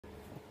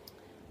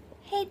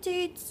Hey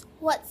dudes,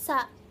 what's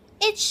up?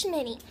 It's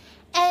Schmitty,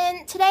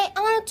 and today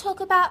I want to talk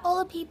about all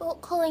the people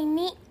calling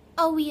me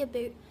a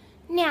weeaboo.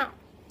 Now,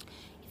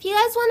 if you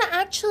guys want to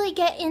actually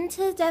get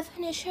into the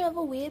definition of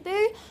a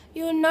weeaboo,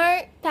 you'll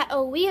know that a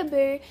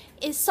weeaboo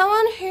is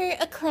someone who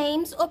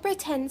acclaims or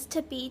pretends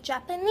to be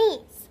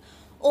Japanese,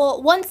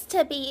 or wants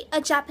to be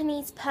a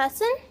Japanese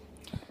person.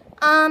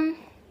 Do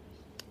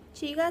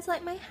you guys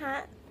like my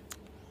hat?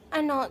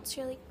 I know it's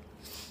really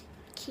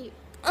cute.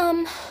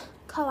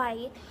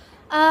 Kawaii.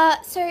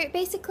 So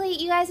basically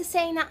you guys are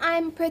saying that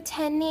I'm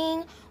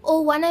pretending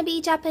or wanna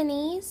be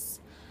Japanese.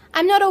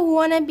 I'm not a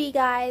wannabe,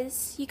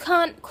 guys. You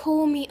can't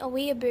call me a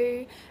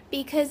weeaboo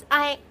because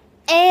I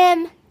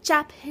am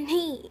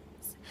Japanese.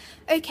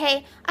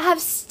 Okay, I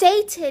have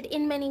stated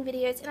in many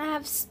videos and I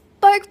have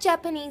spoke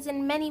Japanese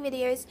in many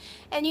videos,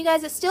 and you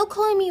guys are still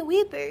calling me a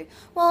weeaboo.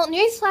 Well,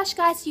 newsflash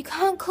guys, you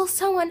can't call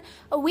someone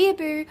a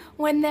weeaboo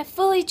when they're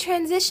fully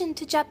transitioned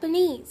to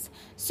Japanese.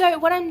 So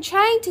what I'm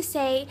trying to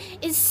say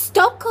is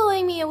stop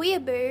calling me a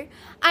weeaboo.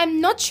 I'm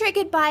not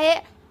triggered by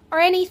it or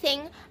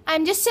anything.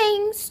 I'm just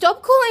saying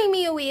stop calling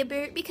me a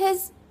weeaboo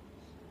because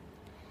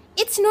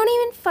it's not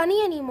even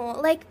funny anymore.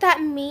 Like,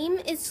 that meme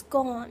is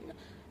gone.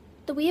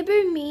 The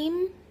weeaboo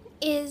meme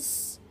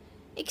is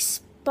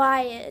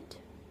expired.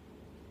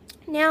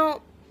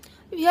 Now,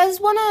 if you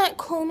guys want to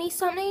call me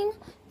something,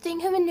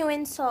 think of a new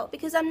insult,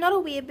 because I'm not a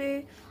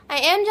weeaboo. I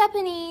am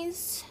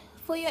Japanese,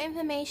 for your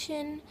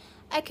information.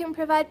 I can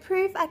provide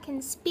proof. I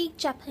can speak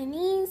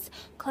Japanese,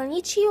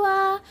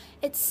 konnichiwa,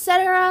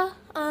 etc.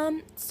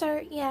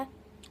 So yeah,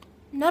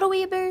 not a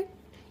weeaboo.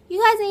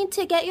 You guys need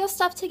to get your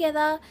stuff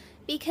together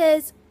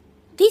because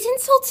these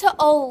insults are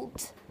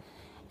old.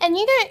 And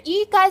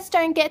you guys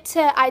don't get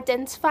to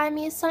identify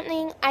me as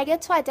something. I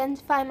get to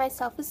identify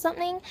myself as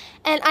something,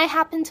 and I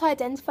happen to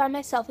identify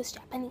myself as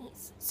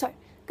Japanese. So,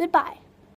 goodbye.